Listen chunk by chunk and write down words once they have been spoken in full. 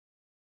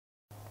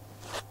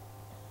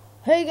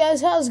Hey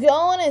guys, how's it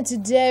going? And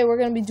today we're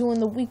going to be doing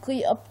the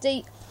weekly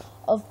update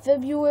of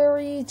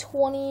February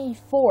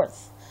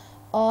 24th.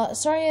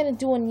 Sorry I didn't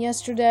do one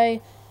yesterday.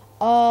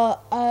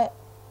 I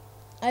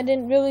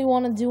didn't really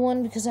want to do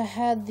one because I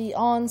had the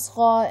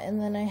Onxlaught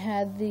and then I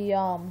had the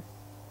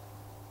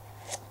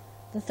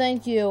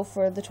thank you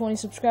for the 20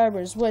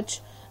 subscribers,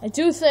 which I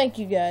do thank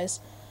you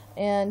guys.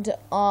 And,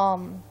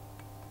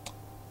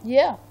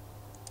 yeah.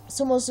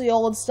 So mostly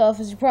old stuff,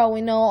 as you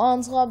probably know.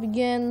 Onxlaught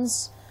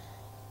begins,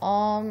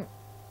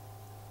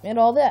 and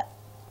all that.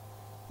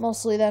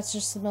 Mostly that's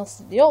just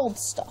mostly the old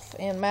stuff,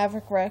 and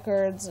Maverick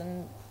records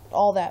and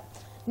all that.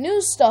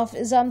 New stuff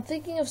is I'm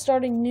thinking of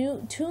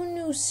starting two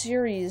new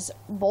series,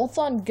 both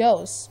on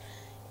Ghosts,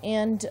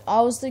 and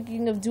I was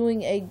thinking of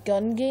doing a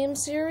gun game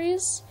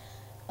series.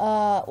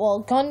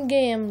 Well, gun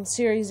game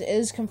series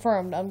is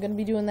confirmed. I'm gonna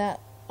be doing that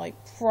like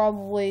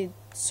probably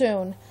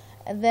soon.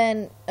 And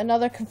then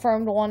another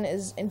confirmed one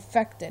is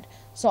Infected.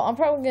 So I'm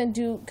probably going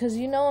to do, because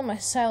you know in my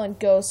Silent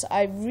Ghosts,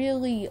 I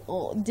really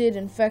did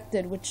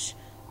Infected, which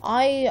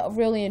I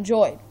really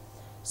enjoyed.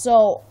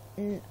 So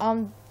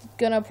I'm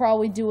going to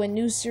probably do a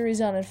new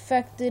series on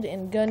Infected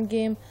and Gun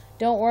Game.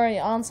 Don't worry,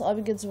 Onslaught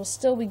Begins will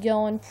still be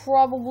going,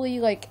 probably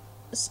like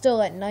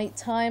still at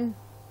nighttime.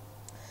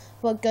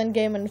 But Gun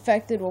Game and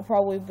Infected will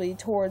probably be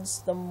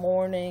towards the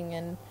morning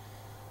and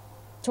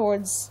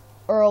towards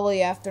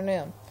early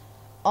afternoon.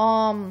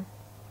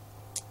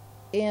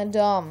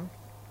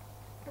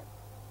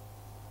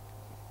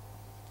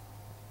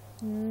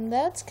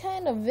 That's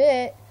kind of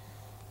it.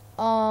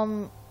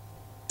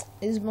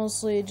 Is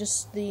mostly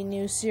just the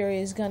new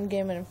series, Gun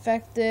Game and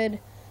Infected.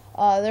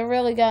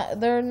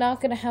 They're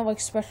not gonna have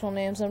like special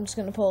names. I'm just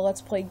gonna put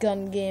Let's Play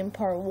Gun Game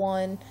Part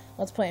 1,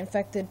 Let's Play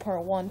Infected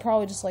Part 1,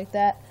 probably just like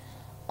that.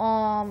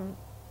 And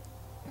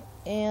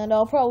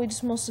I'll probably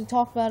just mostly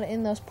talk about it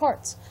in those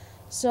parts.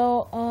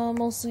 So,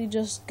 mostly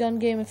just Gun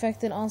Game,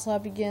 Infected,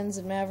 Onslaught Begins,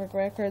 and Maverick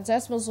Records.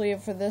 That's mostly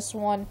it for this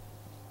one,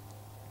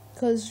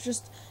 because it's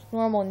just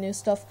normal new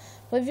stuff.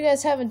 But if you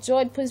guys have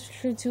enjoyed, please be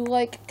sure to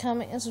like,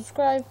 comment, and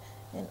subscribe.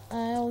 And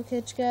I will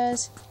catch you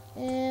guys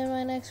in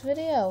my next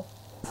video.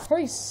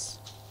 Peace!